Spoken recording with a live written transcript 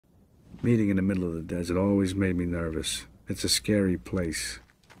Meeting in the middle of the desert always made me nervous. It's a scary place.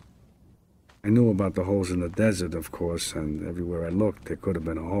 I knew about the holes in the desert, of course, and everywhere I looked, there could have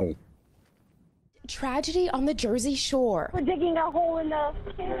been a hole. Tragedy on the Jersey Shore. We're digging a hole at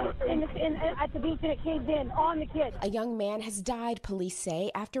the beach, and it caved in on the kids. A young man has died, police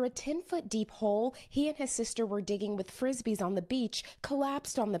say, after a 10-foot deep hole he and his sister were digging with frisbees on the beach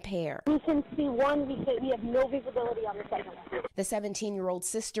collapsed on the pair. We can see one because we have no visibility on the second one. The 17-year-old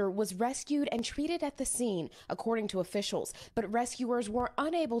sister was rescued and treated at the scene, according to officials, but rescuers were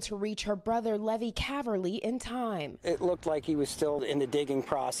unable to reach her brother, Levy Caverly, in time. It looked like he was still in the digging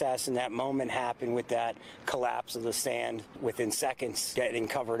process, and that moment happened with that collapse of the sand within seconds, getting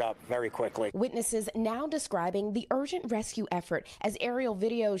covered up very quickly. Witnesses now describing the urgent rescue effort as aerial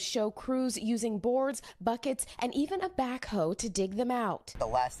videos show crews using boards, buckets, and even a backhoe to dig them out. The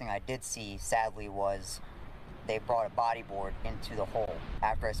last thing I did see, sadly, was they brought a bodyboard into the hole.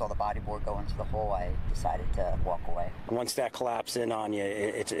 After I saw the bodyboard go into the hole, I decided to walk away. Once that collapses in on you,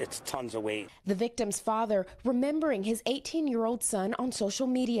 it's tons of weight. The victim's father remembering his 18-year-old son on social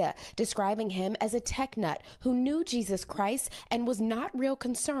media, describing him as a tech nut who knew Jesus Christ and was not real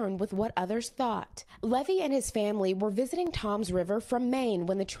concerned with what others thought. Levy and his family were visiting Toms River from Maine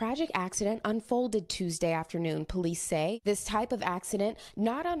when the tragic accident unfolded Tuesday afternoon, police say. This type of accident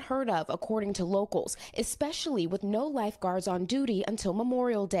not unheard of, according to locals, especially with no lifeguards on duty until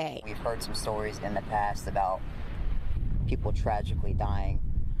Memorial Day. We've heard some stories in the past about people tragically dying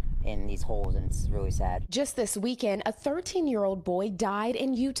in these holes, and it's really sad. Just this weekend, a 13-year-old boy died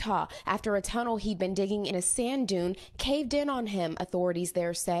in Utah after a tunnel he'd been digging in a sand dune caved in on him, authorities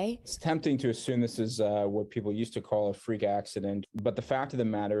there say. It's tempting to assume this is what people used to call a freak accident, but the fact of the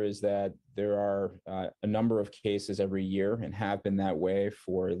matter is that there are a number of cases every year and have been that way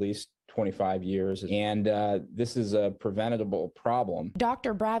for at least 25 years, and this is a preventable problem.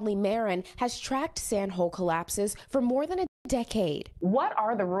 Dr. Bradley Marin has tracked sand hole collapses for more than a decade. What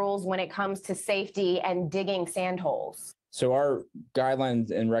are the rules when it comes to safety and digging sand holes? So our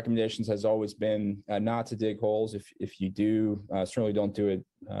guidelines and recommendations has always been not to dig holes. If you do, certainly don't do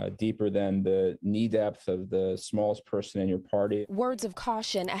it deeper than the knee depth of the smallest person in your party. Words of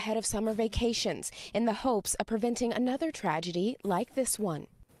caution ahead of summer vacations in the hopes of preventing another tragedy like this one.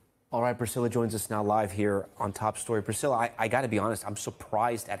 All right, Priscilla joins us now live here on Top Story. Priscilla, I got to be honest, I'm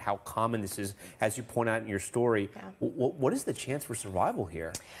surprised at how common this is, as you point out in your story. Yeah. What is the chance for survival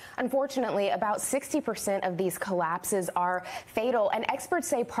here? Unfortunately, about 60% of these collapses are fatal, and experts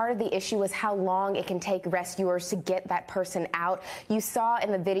say part of the issue is how long it can take rescuers to get that person out. You saw in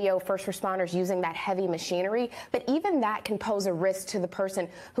the video first responders using that heavy machinery, but even that can pose a risk to the person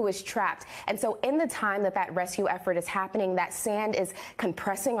who is trapped. And so in the time that that rescue effort is happening, that sand is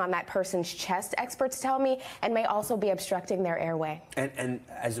compressing on that person's chest, experts tell me, and may also be obstructing their airway. And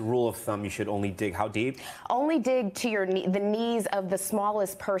as a rule of thumb, you should only dig how deep? Only dig to the knees of the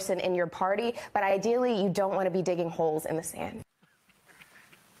smallest person in your party, but ideally you don't want to be digging holes in the sand.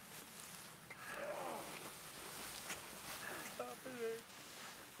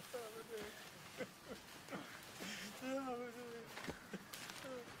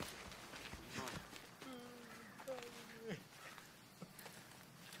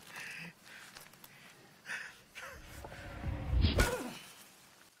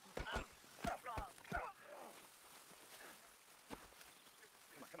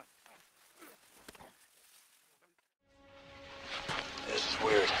 This is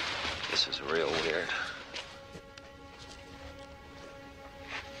weird. This is real weird.